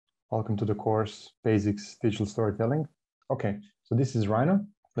Welcome to the course, Basics Digital Storytelling. Okay, so this is Rhino.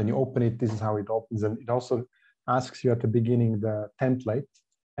 When you open it, this is how it opens. And it also asks you at the beginning the template,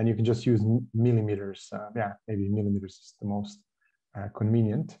 and you can just use millimeters. Yeah, maybe millimeters is the most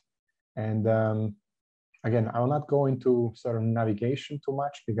convenient. And again, I will not go into sort of navigation too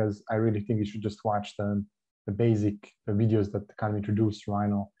much because I really think you should just watch the basic videos that kind of introduce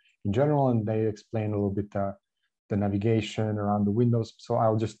Rhino in general, and they explain a little bit the navigation around the windows. So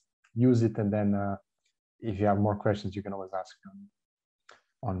I'll just use it, and then if you have more questions, you can always ask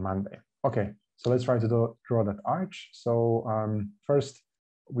on Monday. Okay, so let's try to draw that arch. So first,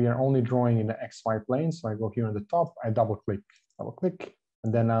 we are only drawing in the XY plane. So I go here on the top, I double click,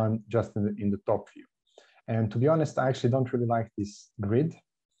 and then I'm just in the top view. And to be honest, I actually don't really like this grid.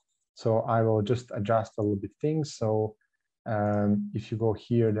 So I will just adjust a little bit things. So if you go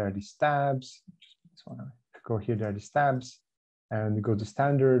here, there are these tabs. Go here, there are these tabs, and you go to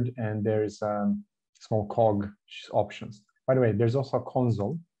standard, and there's small cog options. By the way, there's also a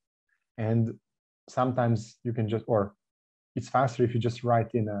console, and sometimes you can just, or it's faster if you just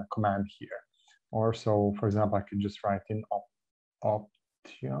write in a command here. Or so, for example, I could just write in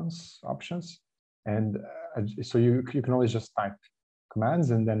options, and so you can always just type commands,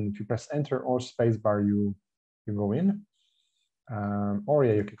 and then if you press enter or spacebar, you go in, or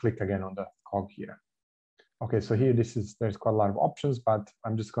yeah, you can click again on the cog here. Okay, so here there's quite a lot of options, but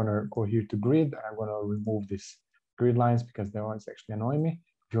I'm just gonna go here to grid. I'm gonna remove these grid lines because they always actually annoy me.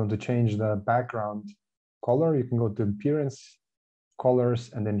 If you want to change the background color, you can go to appearance, colors,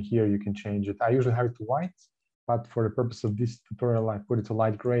 and then here you can change it. I usually have it to white, but for the purpose of this tutorial, I put it to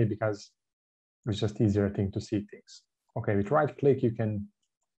light gray because it's just easier, I think, to see things. Okay, with right click, you can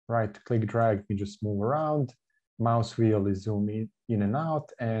right click drag, you just move around. Mouse wheel is zoom in and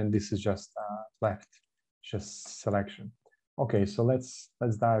out, and this is just left. Just selection. Okay, so let's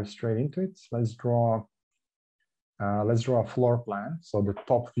dive straight into it. Let's draw a floor plan. So the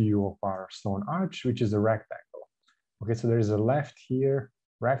top view of our stone arch, which is a rectangle. Okay, so there is a left here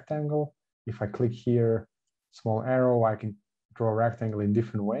rectangle. If I click here, small arrow, I can draw a rectangle in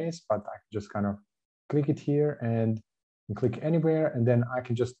different ways, but I can just kind of click it here and click anywhere, and then I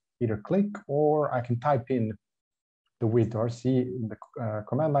can just either click or I can type in the width, or see in the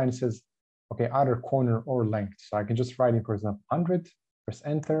command line it says, okay, either corner or length. So I can just write in, for example, 100, press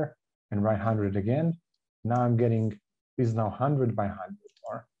enter, and write 100 again. Now I'm getting, this is now 100 by 100.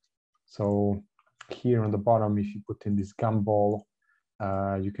 Or so here on the bottom, if you put in this gumball,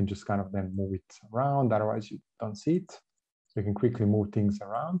 you can just kind of then move it around. Otherwise, you don't see it. So you can quickly move things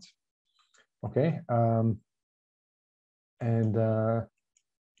around. Okay,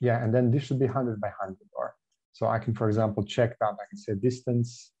 yeah, and then this should be 100 by 100. Or so I can, for example, check that. I can say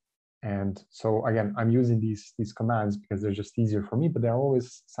distance. And so again, I'm using these commands because they're just easier for me, but they're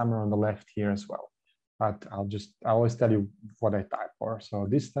always somewhere on the left here as well. But I always tell you what I type for. So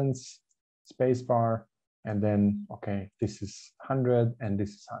distance, spacebar, and then, okay, this is 100 and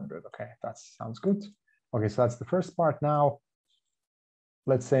this is 100. Okay, that sounds good. Okay, so that's the first part. Now,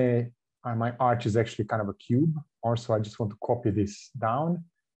 let's say my arch is actually kind of a cube, or so I just want to copy this down.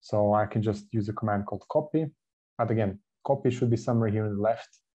 So I can just use a command called copy. But again, copy should be somewhere here on the left.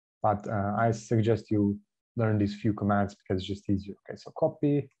 But I suggest you learn these few commands because it's just easier. Okay, so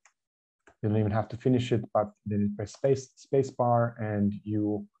copy, you don't even have to finish it, but then you press space bar and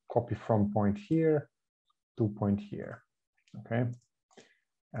you copy from point here to point here. Okay,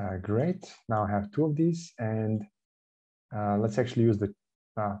 great. Now I have two of these, and let's actually use the.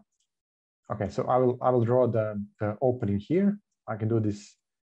 Okay, so I will draw the opening here. I can do this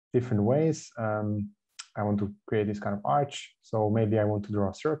different ways. I want to create this kind of arch. So maybe I want to draw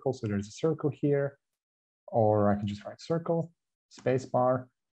a circle. So there's a circle here, or I can just write circle, space bar.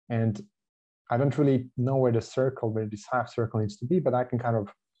 And I don't really know where this half circle needs to be, but I can kind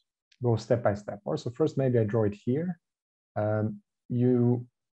of go step by step. Or so first, maybe I draw it here. You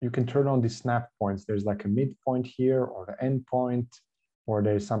can turn on these snap points. There's like a midpoint here, or the end point, or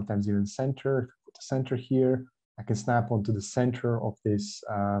there's sometimes even center. Put the center here. I can snap onto the center of this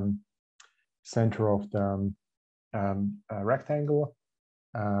center of the rectangle.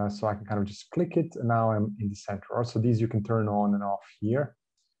 So I can kind of just click it, and now I'm in the center. Also, these you can turn on and off here.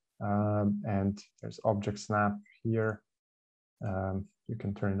 And there's object snap here. You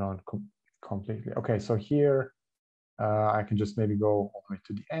can turn it on completely. Okay, so here I can just maybe go all the way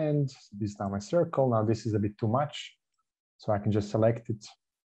to the end. So this is now my circle. Now this is a bit too much. So I can just select it,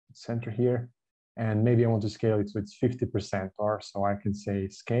 center here. And maybe I want to scale it so it's 50%, or so I can say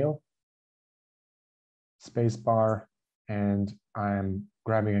scale. Space bar, and I'm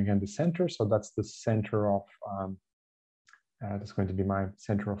grabbing again the center. So that's the center of That's going to be my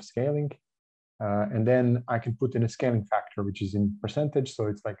center of scaling. And then I can put in a scaling factor, which is in percentage. So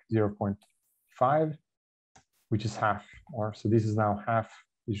it's like 0.5, which is half. Or so this is now half.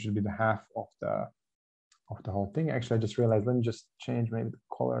 This should be the half of the whole thing. Actually, I just realized, let me just change maybe the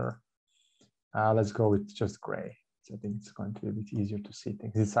color. Let's go with just gray. So I think it's going to be a bit easier to see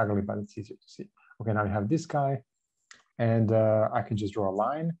things. It's ugly, but it's easier to see. Okay, now we have this guy. And I can just draw a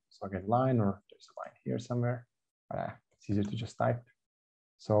line. So again, line, or there's a line here somewhere. It's easier to just type.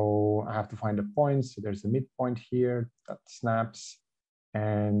 So I have to find the points. So there's a midpoint here that snaps,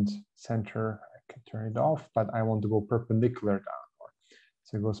 and center, I can turn it off, but I want to go perpendicular down.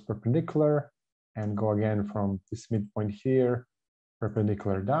 So it goes perpendicular and go again from this midpoint here,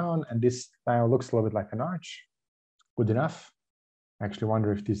 perpendicular down. And this now looks a little bit like an arch. Good enough. I actually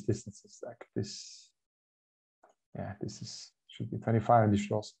wonder if this distance is like this. Yeah, this should be 25, and this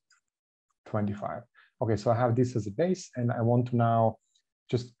should also 25. Okay, so I have this as a base, and I want to now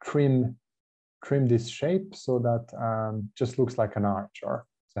just trim this shape so that just looks like an arch. Or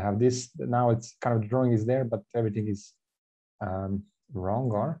so I have this, now it's kind of, the drawing is there, but everything is wrong.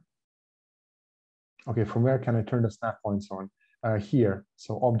 Or okay, from where can I turn the snap points on? Here,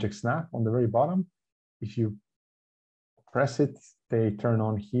 so object snap on the very bottom. If you press it, they turn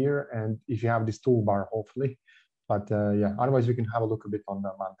on here, and if you have this toolbar, hopefully. But yeah, otherwise we can have a look a bit on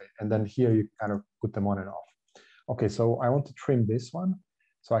the Monday. And then here you can kind of put them on and off. Okay, so I want to trim this one.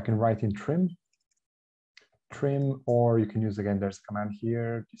 So I can write in trim, or you can use, again, there's a command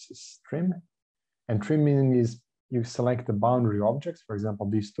here. This is trim. And trim meaning is you select the boundary objects, for example,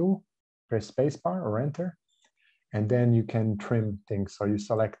 these two, press spacebar or enter, and then you can trim things. So you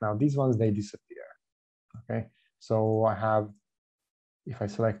select now these ones, they disappear. Okay, so I have, if I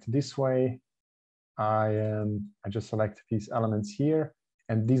select this way, I just select these elements here,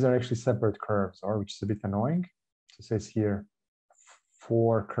 and these are actually separate curves, or which is a bit annoying. So it says here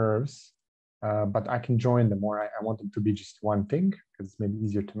 4 curves, but I can join them, or I want them to be just one thing because it's maybe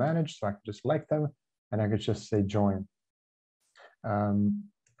easier to manage. So I can just select them, and I could just say join.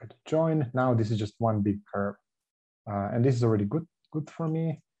 Join. Now this is just one big curve, and this is already good for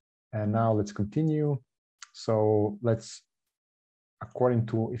me. And now let's continue. So let's, according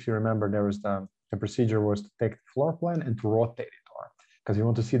to, if you remember, there was the procedure was to take the floor plan and to rotate it, or because you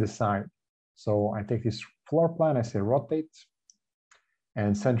want to see the side. So I take this floor plan, I say rotate,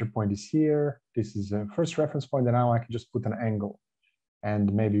 and center point is here. This is the first reference point, and now I can just put an angle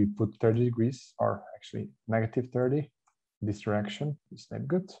and maybe put 30 degrees, or actually -30 this direction. Is that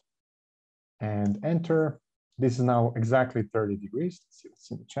good? And enter. This is now exactly 30 degrees. Let's see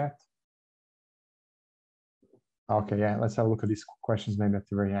what's in the chat. Okay, yeah, let's have a look at these questions maybe at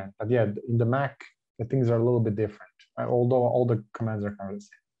the very end. But yeah, in the Mac, the things are a little bit different, although all the commands are kind of the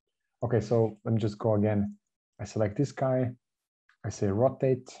same. Okay, so let me just go again. I select this guy. I say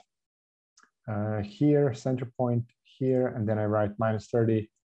rotate here, center point here, and then I write -30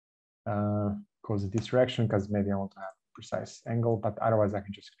 goes in this direction because maybe I want to have a precise angle, but otherwise I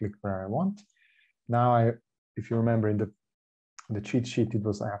can just click where I want. Now, if you remember in the cheat sheet, it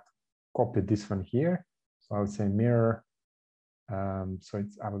was I have to copy this one here. So I would say mirror. So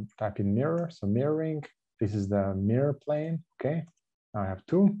I would type in mirror, so mirroring. This is the mirror plane. Okay, now I have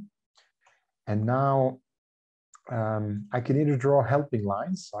 2. And now I can either draw helping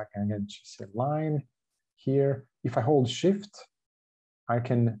lines. So I can again just say line here. If I hold shift, I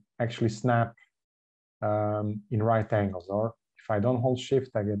can actually snap in right angles. Or if I don't hold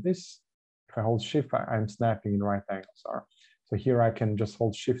shift, I get this. If I hold shift, I'm snapping in right angles. Or so here I can just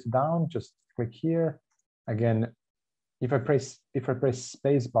hold shift down, just click here. Again, if I press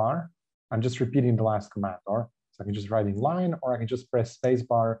space bar, I'm just repeating the last command. Or so I can just write in line, or I can just press space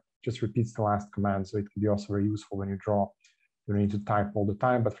bar, just repeats the last command. So it can be also very useful when you draw. You don't need to type all the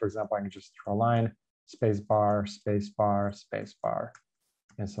time, but for example, I can just draw a line, space bar,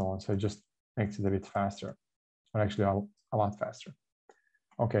 and so on. So it just makes it a bit faster, or actually a lot faster.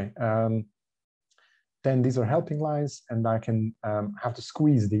 Okay, then these are helping lines, and I can have to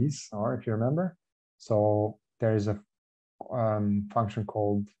squeeze these, or if you remember. So there is a function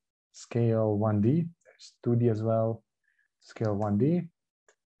called scale 1D. There's 2D as well, scale 1D.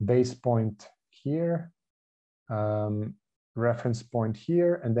 Base point here, reference point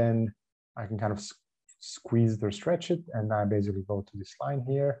here, and then I can kind of squeeze it or stretch it, and I basically go to this line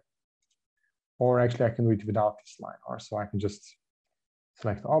here. Or actually, I can do it without this line. Or so I can just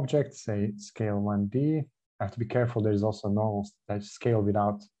select object, say scale 1D. I have to be careful. There's also normal scale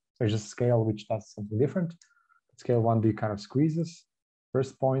without. There's just scale which does something different. Scale 1D kind of squeezes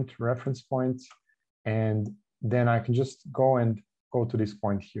first point, reference point, and then I can just go to this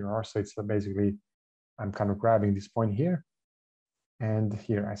point here. Or so it's basically, I'm kind of grabbing this point here, And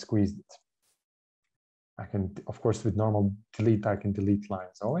here I squeezed it. I can, of course, with normal delete, I can delete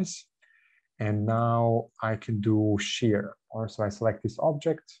lines always. And now I can do shear. Or so I select this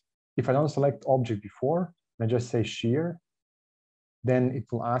object. If I don't select object before, I just say shear, then it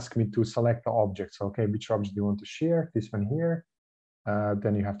will ask me to select the object. So, okay, which object do you want to shear? This one here.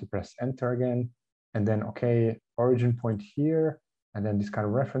 Then you have to press enter again. And then, okay, origin point here, and then this kind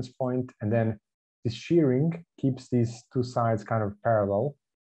of reference point. And then this shearing keeps these two sides kind of parallel.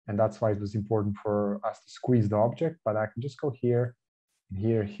 And that's why it was important for us to squeeze the object, but I can just go here, and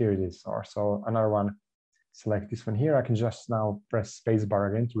here it is. Or so another one, select this one here. I can just now press spacebar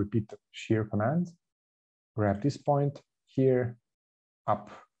again to repeat the shear command. Grab this point here,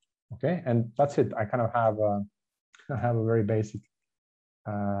 up. Okay, and that's it. I kind of have a very basic.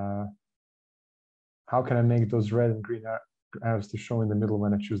 How can I make those red and green arrows to show in the middle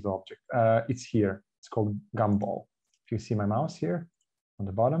when I choose the object? It's here. It's called gumball. If you see my mouse here on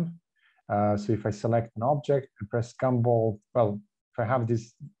the bottom. So if I select an object and press gumball, well, if I have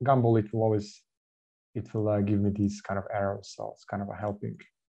this gumball, it will give me these kind of arrows. So it's kind of a helping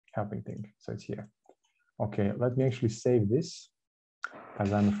thing. So it's here. Okay, let me actually save this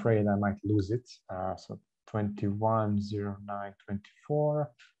because I'm afraid I might lose it. So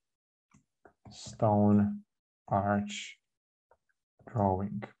 210924 stone arch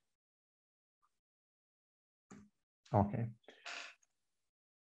drawing. Okay.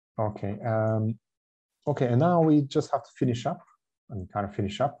 Okay. Okay, and now we just have to finish up and kind of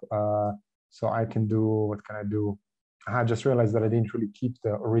finish up. So I can do, what can I do? I just realized that I didn't really keep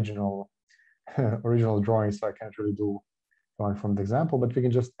the original drawing, so I can't really do one from the example, but we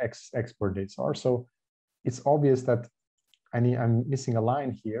can just export this. Also, it's obvious that I'm missing a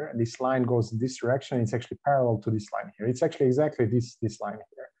line here, and this line goes in this direction. It's actually parallel to this line here. It's actually exactly this line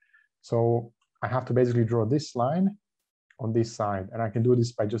here. So I have to basically draw this line on this side, and I can do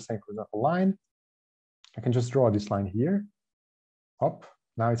this by just saying, for example, line. I can just draw this line here, up.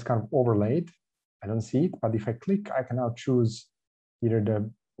 Now it's kind of overlaid. I don't see it, but if I click, I can now choose either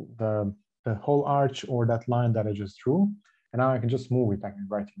the whole arch or that line that I just drew. And now I can just move it. I can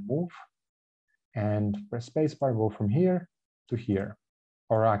write in move and press spacebar, go from here to here,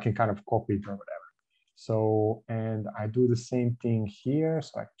 or I can kind of copy it or whatever. So, and I do the same thing here.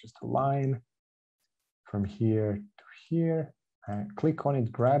 So I can just align from here to here, and click on it,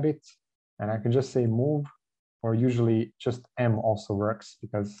 grab it, and I can just say move, or usually just M also works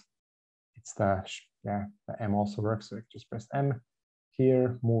because it's the M also works. So I can just press M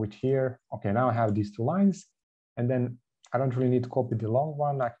here, move it here. Okay, now I have these two lines, and then I don't really need to copy the long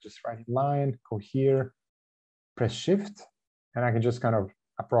one. I can just write a line, go here, press shift, and I can just kind of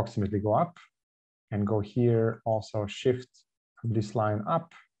approximately go up and go here, also shift from this line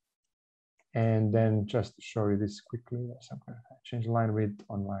up. And then just to show you this quickly, so I'm going to change the line width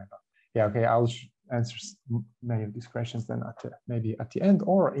on line up. Yeah, okay, I'll answer many of these questions then maybe at the end,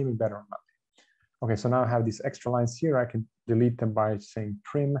 or even better on Monday. Okay, so now I have these extra lines here. I can delete them by saying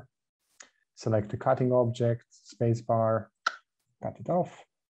trim, select the cutting object, spacebar, cut it off.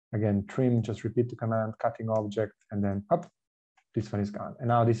 Again, trim, just repeat the command, cutting object, and then up, this one is gone. And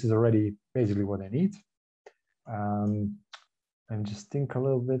now this is already basically what I need. And just think a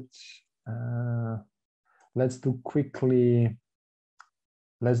little bit. Let's do quickly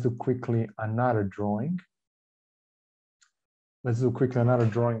another drawing. Let's do quickly another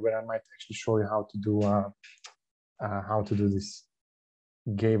drawing where I might actually show you how to do this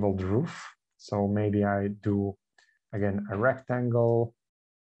gabled roof. So maybe I do again a rectangle,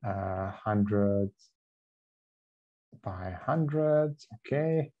 100 by 100.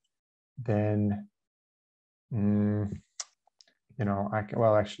 Okay, then you know, I can,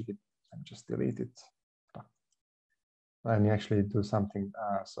 well, actually I'll just delete it. Let me actually do something.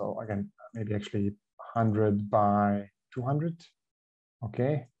 So again, maybe actually 100 by 200.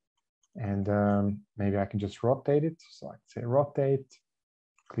 Okay, and maybe I can just rotate it. So I can say rotate,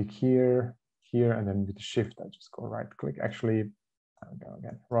 click here, here, and then with the shift, I just go right click. Actually, I'll go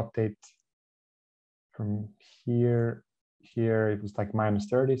again, rotate from here, here, it was like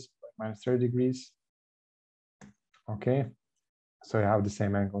 -30, so -30 degrees. Okay, so you have the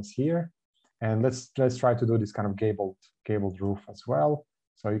same angles here. And let's try to do this kind of gabled roof as well.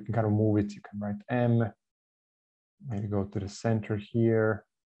 So you can kind of move it. You can write M, maybe go to the center here,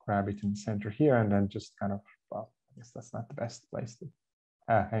 grab it in the center here, and then just kind of, well, I guess that's not the best place to,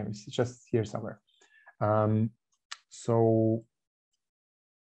 anyways, it's just here somewhere. So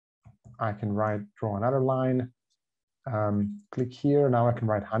I can draw another line, click here. Now I can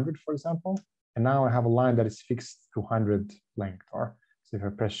write 100, for example. And now I have a line that is fixed to 100 length, or so if I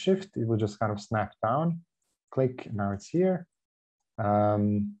press shift, it will just kind of snap down, click, now it's here.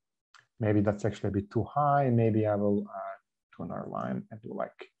 Maybe that's actually a bit too high. Maybe I will do another line and do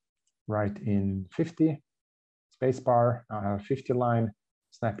like write in 50 spacebar. I have a 50 line,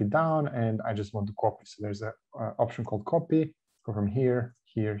 snap it down, and I just want to copy. So there's an option called copy. Go from here,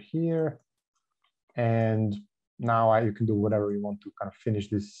 here, here, and now you can do whatever you want to kind of finish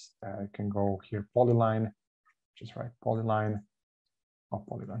this. You can go here, polyline, just write polyline, or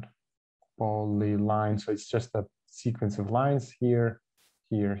polyline. So it's just a sequence of lines here,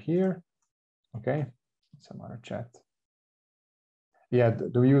 here, here. Okay, some other chat. Yeah,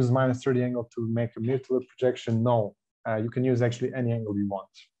 do we use -30 angle to make a multi-loop projection? No, you can use actually any angle you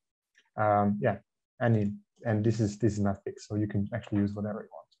want. Yeah, any, and this is not fixed, so you can actually use whatever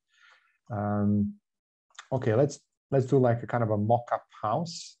you want. Okay, let's do like a kind of a mock-up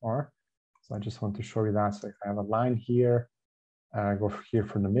house. Or so I just want to show you that. So if I have a line here, go here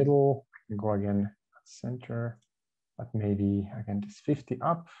from the middle, I can go again at center, but maybe again this 50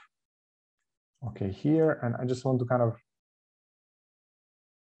 up. Okay, here, and I just want to kind of,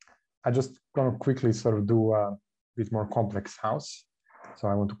 I just gonna quickly sort of do a bit more complex house. So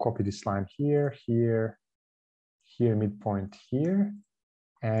I want to copy this line here, here, here, midpoint here,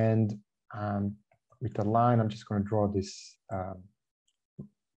 and with the line, I'm just going to draw this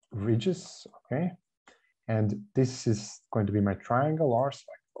ridges, okay? And this is going to be my triangle, or so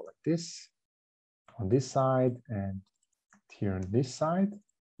I can go like this on this side and here on this side.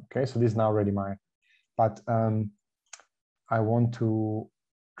 Okay, so this is now already mine, but I want to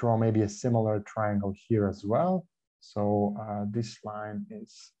draw maybe a similar triangle here as well. So this line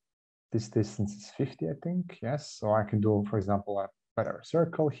is, this distance is 50, I think, yes. So I can do, for example, a better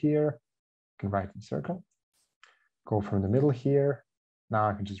circle here. I can write in circle, go from the middle here. Now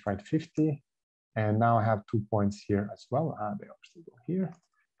I can just write 50. And now I have 2 points here as well. They obviously go here,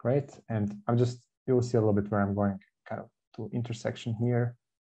 great. And I'm just, you'll see a little bit where I'm going kind of to intersection here,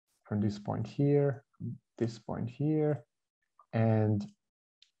 from this point here, from this point here. And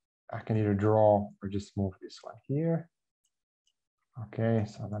I can either draw or just move this one here. Okay,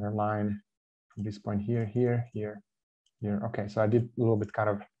 so another line from this point here, here, here, here. Okay, so I did a little bit kind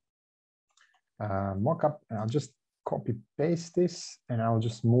of mock-up, and I'll just copy paste this, and I'll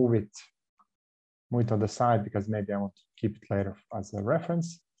just move it on the side because maybe I want to keep it later as a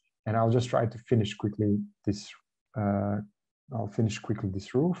reference. And I'll just try to finish quickly this. I'll finish quickly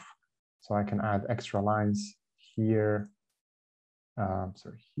this roof, so I can add extra lines here.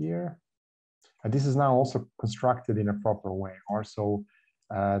 Sorry, here. And this is now also constructed in a proper way. Or so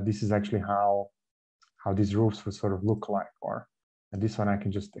this is actually how these roofs would sort of look like. Or and this one I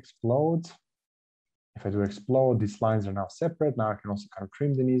can just explode. If I do explode, these lines are now separate. Now I can also kind of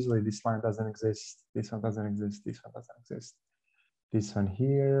trim them easily. This line doesn't exist. This one doesn't exist. This one doesn't exist. This one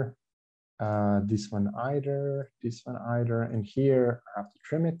here. This one either. This one either. And here I have to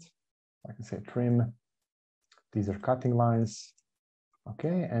trim it. I can say trim. These are cutting lines.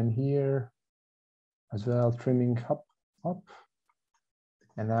 Okay, and here as well, trimming up, up.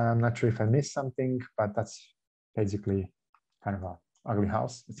 And I'm not sure if I missed something, but that's basically kind of an ugly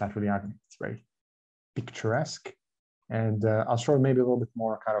house. It's not really ugly. It's very picturesque. And I'll show maybe a little bit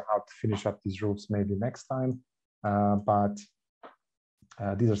more kind of how to finish up these roofs maybe next time. But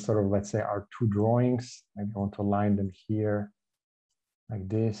these are sort of, let's say, our two drawings. Maybe I want to align them here like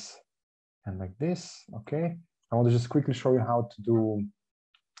this and like this. Okay. I want to just quickly show you how to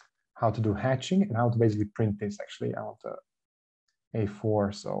do hatching and how to basically print this. Actually, I want to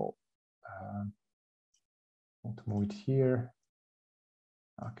A4, so I want to move it here.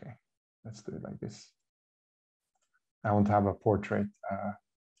 Okay, let's do it like this. I want to have a portrait,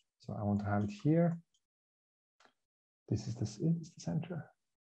 so I want to have it here. This is the center.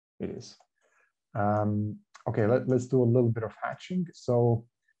 It is. Okay, let's do a little bit of hatching. So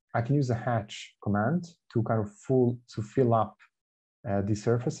I can use a hatch command to kind of fill up these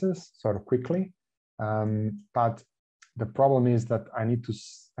surfaces sort of quickly, but the problem is that I need to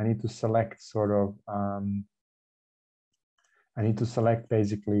select sort of I need to select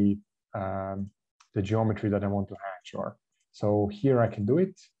basically the geometry that I want to hatch. Or so here I can do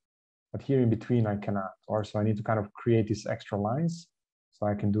it, but here in between I cannot. Or so I need to kind of create these extra lines. So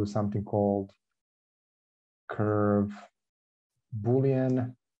I can do something called curve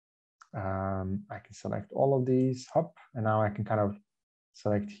Boolean. I can select all of these up, and now I can kind of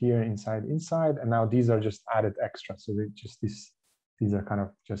select here inside, and now these are just added extra. So they just these are kind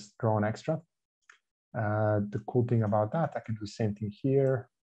of just drawn extra. The cool thing about that, I can do the same thing here.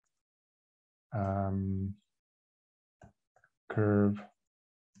 Curve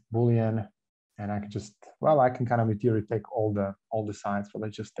Boolean, and I can just, well, I can kind of in theory take all the sides, but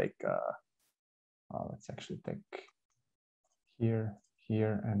let's just take let's actually take here,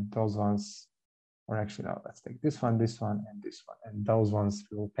 here, and those ones, or actually, no, let's take this one, and this one, and those ones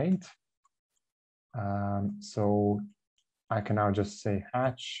we will paint. So I can now just say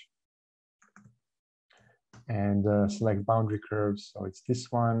hatch and select boundary curves. So it's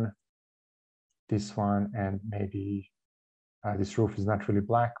this one, and maybe this roof is not really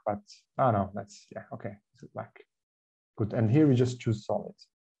black, but oh no, that's, yeah, okay, it's black. Good, and here we just choose solid.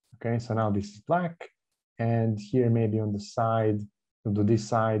 Okay, so now this is black, and here maybe on the side, we'll do this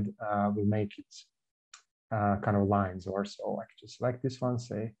side, we'll make it kind of lines, or so I can just select this one,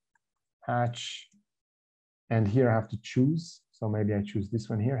 say hatch, and here I have to choose. So maybe I choose this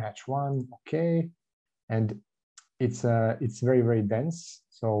one here, hatch 1, okay, and it's very, very dense.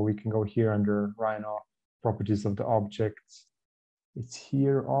 So we can go here under Rhino, properties of the object. It's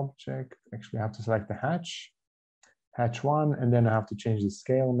here, object. Actually, I have to select the hatch 1, and then I have to change the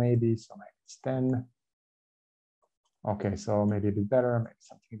scale maybe. So maybe it's 10. Okay, so maybe a bit better, maybe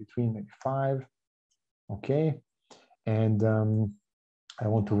something in between, maybe 5. Okay, and I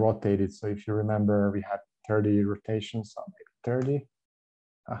want to rotate it. So if you remember, we had 30 rotations, so maybe 30.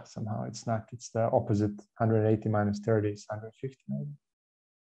 Somehow it's not, it's the opposite. 180 minus 30 is 150 maybe.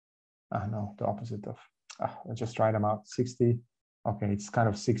 No, the opposite of, let's just try them out, 60. Okay, it's kind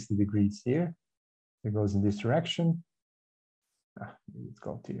of 60 degrees here. It goes in this direction. Let's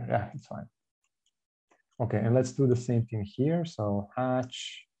go to here, yeah, it's fine. Okay, and let's do the same thing here. So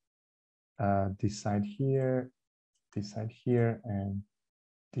hatch, this side here, and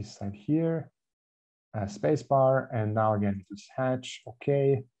this side here. Space bar, and now again just hatch,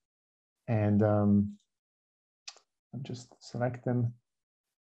 okay, and I'll just select them.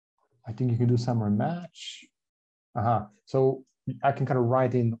 I think you can do somewhere match. So I can kind of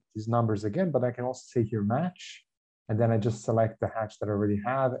write in these numbers again, but I can also say here match, and then I just select the hatch that I already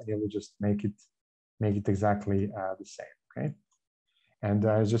have, and it will just make it exactly the same. Okay, and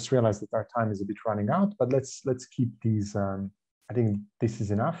I just realized that our time is a bit running out, but let's keep these. I think this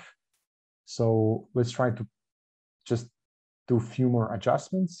is enough. So let's try to just do a few more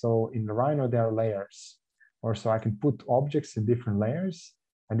adjustments. So in the Rhino, there are layers, or so I can put objects in different layers,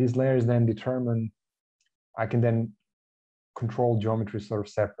 and these layers then determine, I can then control geometry sort of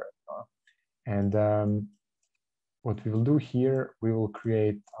separate. And what we will do here, we will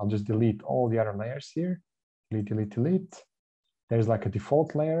create, I'll just delete all the other layers here, delete. There's like a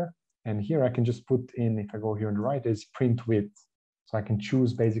default layer, and here I can just put in, if I go here on the right, there's print width. So I can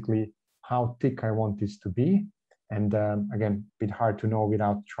choose basically how thick I want this to be. And again, a bit hard to know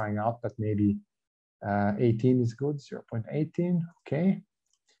without trying out, but maybe 18 is good, 0.18, okay.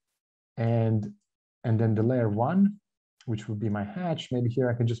 And then the layer 1, which would be my hatch, maybe here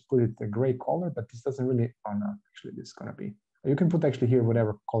I can just put it a gray color, but this doesn't really, oh no, actually this is gonna be, you can put actually here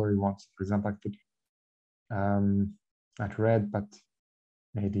whatever color you want. For example, I put, not red, but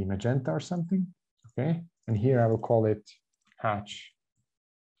maybe magenta or something, okay. And here I will call it hatch.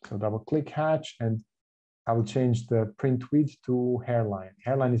 So double click hatch, and I will change the print width to hairline.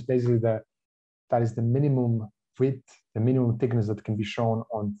 Hairline is basically that is the minimum width, the minimum thickness that can be shown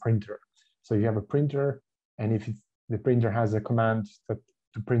on printer. So you have a printer, and if the printer has a command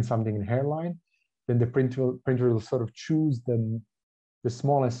to print something in hairline, then the printer will sort of choose the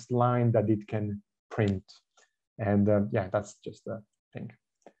smallest line that it can print. And yeah, that's just the thing.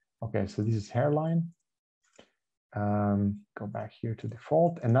 Okay, so this is hairline. Go back here to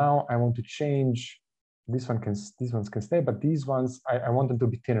default, and now I want to change. These ones can stay, but these ones I want them to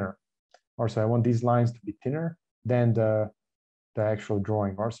be thinner. Also, I want these lines to be thinner than the actual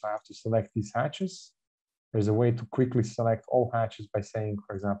drawing. Also, I have to select these hatches. There's a way to quickly select all hatches by saying,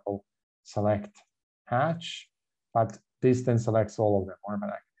 for example, select hatch, but this then selects all of them. Or I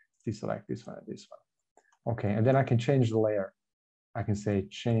can deselect this one and this one. Okay, and then I can change the layer. I can say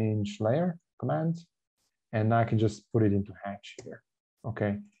change layer command, and I can just put it into hatch here.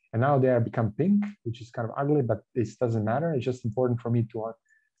 Okay, and now they have become pink, which is kind of ugly, but this doesn't matter. It's just important for me to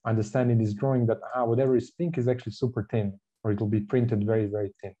understand in this drawing that whatever is pink is actually super thin, or it will be printed very,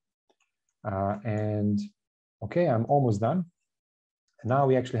 very thin. And okay, I'm almost done. And now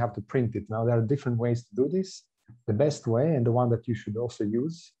we actually have to print it. Now there are different ways to do this. The best way, and the one that you should also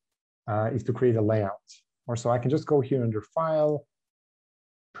use, is to create a layout. Or so I can just go here under File,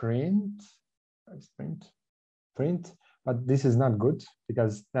 Print, print, but this is not good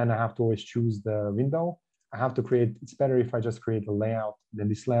because then I have to always choose the window. I have to create, it's better if I just create a layout, then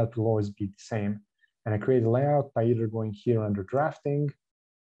this layout will always be the same. And I create a layout by either going here under drafting,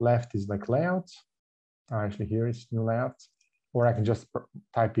 left is like layout, actually here is new layout, or I can just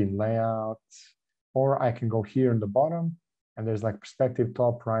type in layout, or I can go here in the bottom and there's like perspective,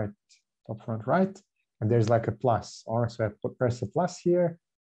 top, right, top, front, right. and there's like a plus, or so I press a plus here,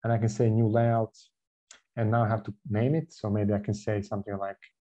 and I can say new layout, and now I have to name it. So maybe I can say something like,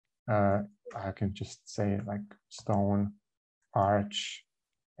 I can just say like stone arch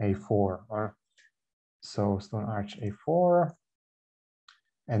A4, or so stone arch A4,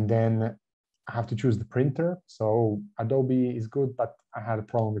 and then I have to choose the printer. So Adobe is good, but I had a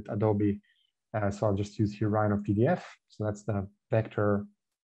problem with Adobe, so I'll just use here Rhino PDF. So that's the vector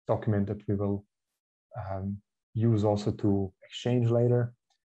document that we will use also to exchange later.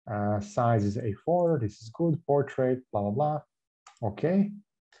 Size is A4, this is good, portrait, blah, blah, blah. Okay,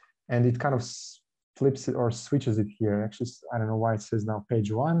 and it kind of flips it or switches it here. Actually, I don't know why it says now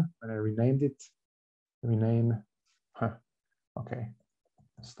page 1 when I renamed it. Rename, okay,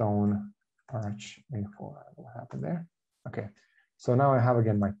 stone arch A4, what happened there? Okay, so now I have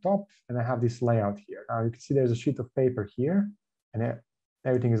again my top, and I have this layout here. Now you can see there's a sheet of paper here, and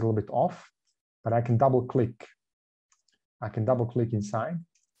everything is a little bit off, but I can double click. I can double click inside,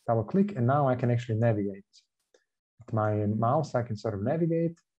 double click, and now I can actually navigate. With my mouse, I can sort of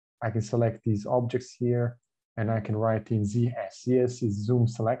navigate. I can select these objects here, and I can write in ZS. ZS is zoom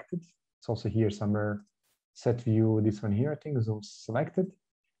selected. It's also here somewhere, set view, this one here, I think, zoom selected.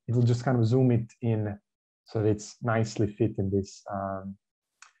 It will just kind of zoom it in so that it's nicely fit in this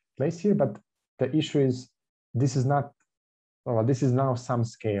place here. But the issue is this is not, well, this is now some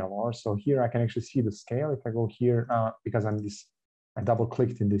scale, or so here I can actually see the scale. If I go here, because I double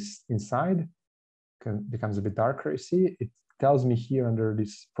clicked in this inside, it becomes a bit darker. You see, it tells me here under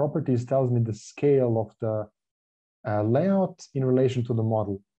this properties, tells me the scale of the layout in relation to the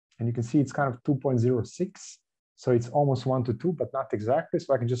model. And you can see it's kind of 2.06. So it's almost 1:2, but not exactly.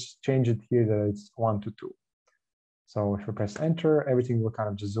 So I can just change it here that it's 1:2. So if I press enter, everything will kind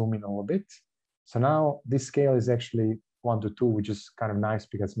of just zoom in a little bit. So now this scale is actually 1:2, which is kind of nice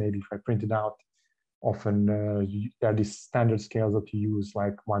because maybe if I print it out, often there are these standard scales that you use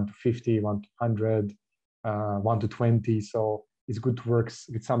like 1:50, 1:100, 1:20. So it's good to work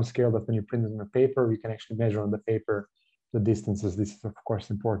with some scale that when you print it on a paper, you can actually measure on the paper the distances. This is of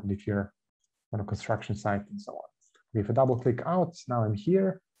course important if you're on a construction site and so on. If I double click out, now I'm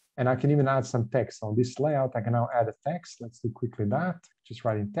here, and I can even add some text. On this layout, I can now add a text. Let's do quickly that. Just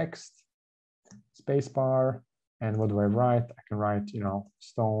write in text, spacebar, and what do I write? I can write,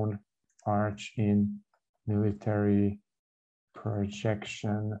 stone arch in military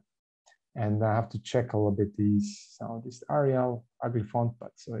projection. And I have to check a little bit these. So this Arial, ugly font,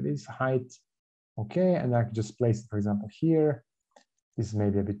 but so it is height. Okay, and I can just place it, for example, here. This is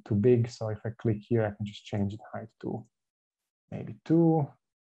maybe a bit too big, so if I click here, I can just change the height to maybe 2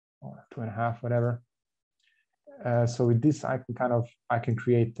 or 2.5, whatever. So with this, I can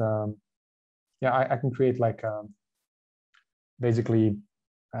create, I can create like basically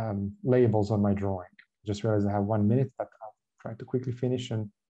labels on my drawing. Just realized I have 1 minute, but I'll try to quickly finish.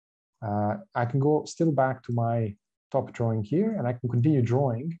 And I can go still back to my top drawing here, and I can continue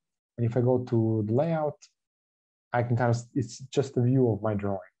drawing. And if I go to the layout, I can it's just a view of my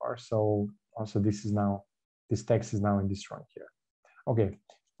drawing bar. So also this text is now in this drawing here. Okay,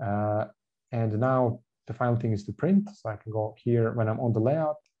 and now the final thing is to print. So I can go here when I'm on the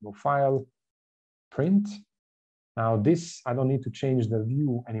layout, go File, Print. Now this, I don't need to change the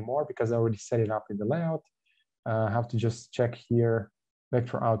view anymore because I already set it up in the layout. I have to just check here,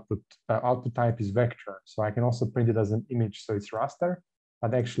 vector output. Output type is vector. So I can also print it as an image, so it's raster,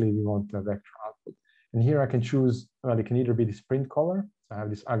 but actually we want the vector output. And here I can choose, well, it can either be this print color, so I have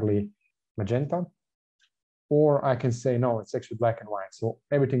this ugly magenta, or I can say, no, it's actually black and white. So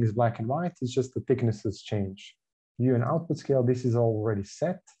everything is black and white, it's just the thicknesses change. View and output scale, this is already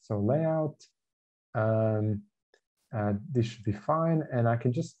set. So layout, this should be fine. And I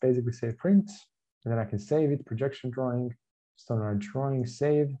can just basically say print, and then I can save it, projection drawing, stone arch drawing,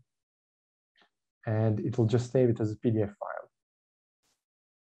 save, and it will just save it as a PDF file.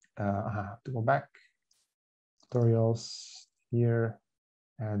 I have to go back. Tutorials here,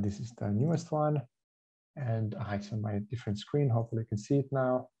 and this is the newest one, and it's on my different screen. Hopefully you can see it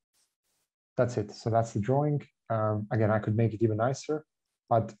now. That's it. So that's the drawing. Again, I could make it even nicer,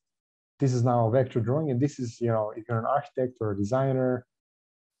 but this is now a vector drawing, and this is, if you're an architect or a designer,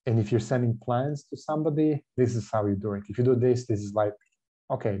 and if you're sending plans to somebody, this is how you do it. If you do this, this is like,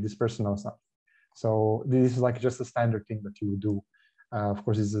 okay, this person knows something. So this is like just a standard thing that you would do. Of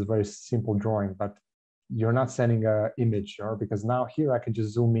course, this is a very simple drawing, but you're not sending an image, because now here I can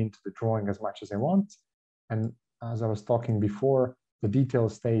just zoom into the drawing as much as I want. And as I was talking before, the detail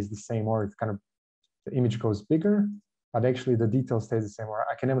stays the same, or it's the image goes bigger, but actually the detail stays the same, or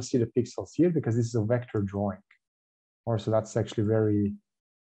I can never see the pixels here because this is a vector drawing. So that's actually very,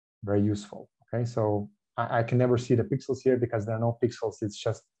 very useful. Okay, so I can never see the pixels here because there are no pixels. It's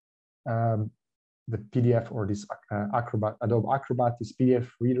just the PDF or this Acrobat, Adobe Acrobat, this PDF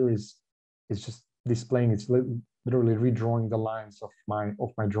reader is just displaying. It's literally redrawing the lines of my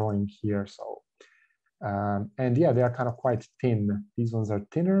drawing here. So and yeah, they are kind of quite thin. These ones are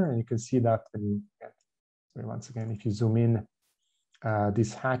thinner, and you can see that when you get, sorry, once again, if you zoom in,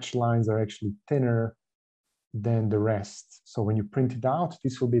 these hatch lines are actually thinner than the rest. So when you print it out,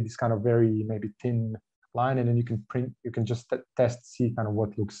 this will be this kind of very maybe thin line, and then you can just test, see kind of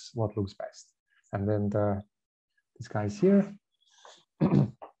what looks best. And then this guy's here.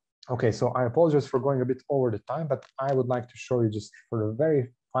 Okay, so I apologize for going a bit over the time, but I would like to show you just for the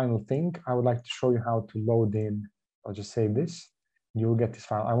very final thing, I would like to show you how to load in. I'll just save this. You'll get this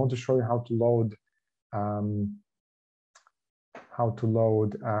file. I want to show you how to load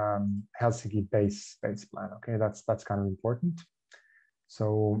Helsinki base plan. Okay, that's kind of important.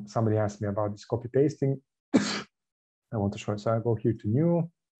 So somebody asked me about this copy pasting. I want to show you. So I go here to new,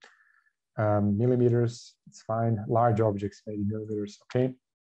 millimeters. It's fine. Large objects, maybe millimeters. Okay.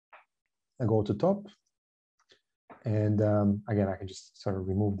 I go to top, and again, I can just sort of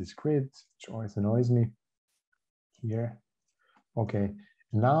remove this grid, which always annoys me here. Okay.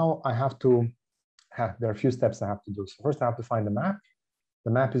 Now I have to there are a few steps I have to do. So first I have to find the map.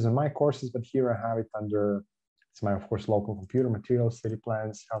 The map is on my courses, but here I have it under, it's my, of course, local computer, materials, city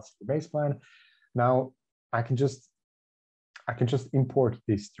plans, Helsinki base plan. Now I can just import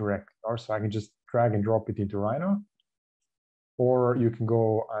this directly, or so I can just drag and drop it into Rhino. Or you can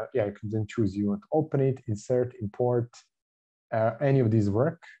go, yeah, you can then choose, you want to open it, insert, import, any of these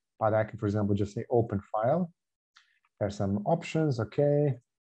work, but I can, for example, just say open file. There's some options, okay.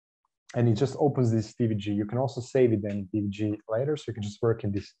 And it just opens this DVG. You can also save it in DVG later, so you can just work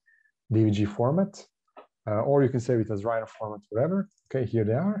in this DVG format, or you can save it as Rhino format, whatever. Okay, here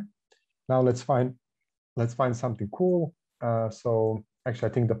they are. Now let's find something cool. So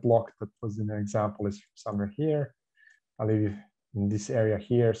actually, I think the block that was in the example is somewhere here. I'll leave it in this area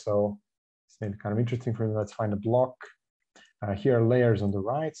here, so it's maybe kind of interesting for me. Let's find a block. Here are layers on the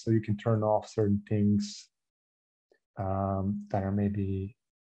right, so you can turn off certain things that are maybe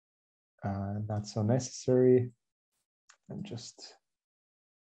not so necessary. And just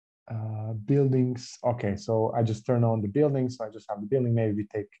buildings. Okay, so I just turn on the building. So I just have the building. Maybe we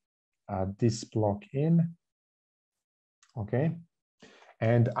take this block in. Okay,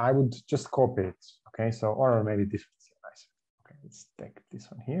 and I would just copy it. Okay, so or maybe this one's nicer. Okay, let's take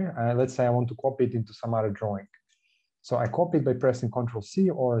this one here. Let's say I want to copy it into some other drawing. So I copy it by pressing Ctrl+C,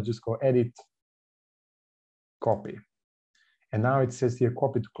 or just go edit, copy. And now it says here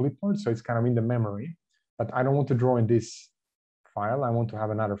copy to clipboard, so it's kind of in the memory, but I don't want to draw in this file. I want to have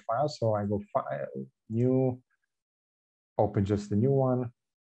another file, so I go file, new, open just the new one,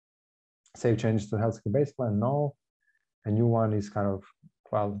 save changes to Helsinki base plan, no. A new one is kind of,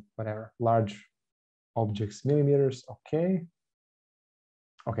 well, whatever, large objects, millimeters, okay.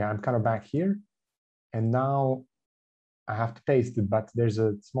 Okay, I'm kind of back here, and now I have to paste it, but there's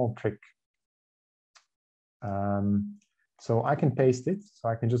a small trick. So I can paste it, so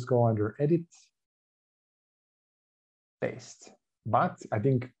I can just go under edit, paste. But I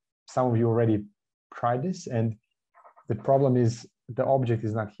think some of you already tried this, and the problem is the object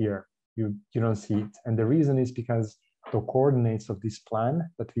is not here. You don't see it. And the reason is because the coordinates of this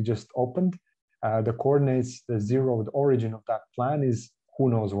plan that we just opened, the coordinates, the zero, the origin of that plan is who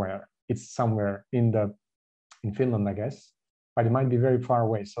knows where. It's somewhere in Finland, I guess, but it might be very far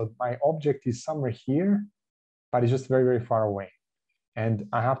away. So my object is somewhere here, but it's just very, very far away. And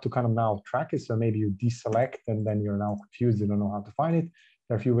I have to kind of now track it. So maybe you deselect and then you're now confused, you don't know how to find it.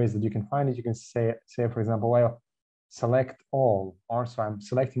 There are a few ways that you can find it. You can say for example, well, select all, or so I'm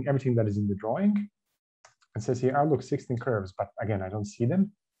selecting everything that is in the drawing. It says here, look, 16 curves, but again, I don't see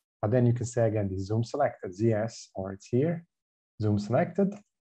them. But then you can say again, this zoom selected, ZS, or it's here, zoom selected.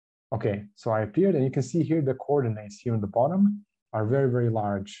 Okay, so I appeared, and you can see here the coordinates here on the bottom are very, very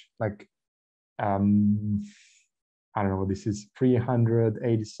large. Like, I don't know, this is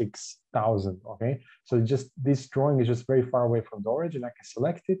 386,000, okay? So just this drawing is just very far away from the origin. I can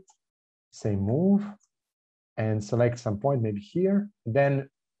select it, say move, and select some point, maybe here. Then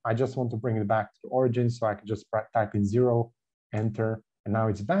I just want to bring it back to the origin, so I can just type in 0, enter, and now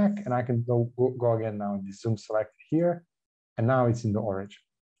it's back, and I can go again now in the zoom select here, and now it's in the origin.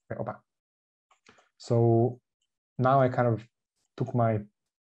 Okay, so now I kind of took my,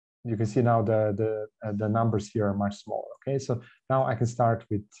 you can see now the numbers here are much smaller. Okay, so now I can start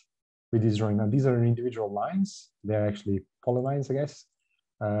with this drawing. Now these are individual lines. They're actually polylines, I guess,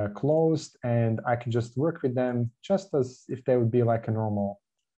 closed, and I can just work with them just as if they would be like a normal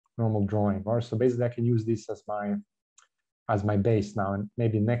normal drawing. Or so basically I can use this as my base now. And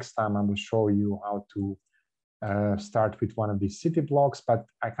maybe next time I will show you how to start with one of these city blocks, but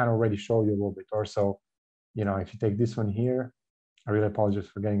I can already show you a little bit. Or so, you know, if you take this one here, I really apologize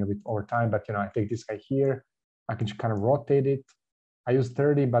for getting a bit over time, but you know, I take this guy here, I can kind of rotate it. I use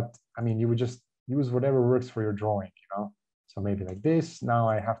 30, but I mean, you would just use whatever works for your drawing, you know? So maybe like this. Now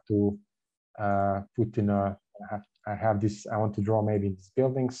I have to put in I have this, I want to draw maybe this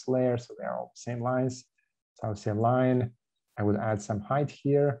buildings layer, so they're all the same lines. So I would say line, I would add some height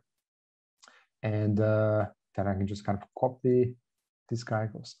here, and then I can just kind of copy. This guy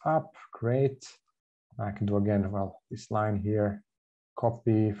goes up, great. I can do again, well, this line here,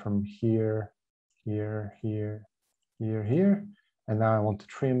 copy from here, here, here, here, here. And now I want to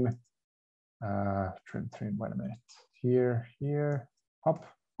trim, trim, wait a minute, here, here, up,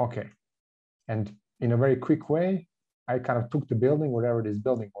 okay. And in a very quick way, I kind of took the building, whatever this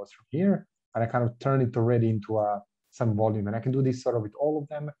building was from here, and I kind of turned it already into some volume. And I can do this sort of with all of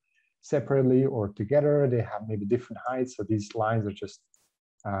them separately or together. They have maybe different heights. So these lines are just,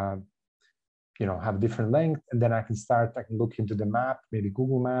 you know, have different length. And then I can look into the map, maybe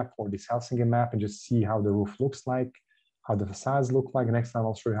Google map or this Helsinki map, and just see how the roof looks like, how the facades look like. Next time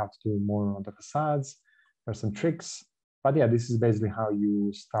I'll show you how to do more on the facades. There's some tricks. But yeah, this is basically how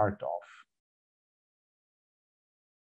you start off.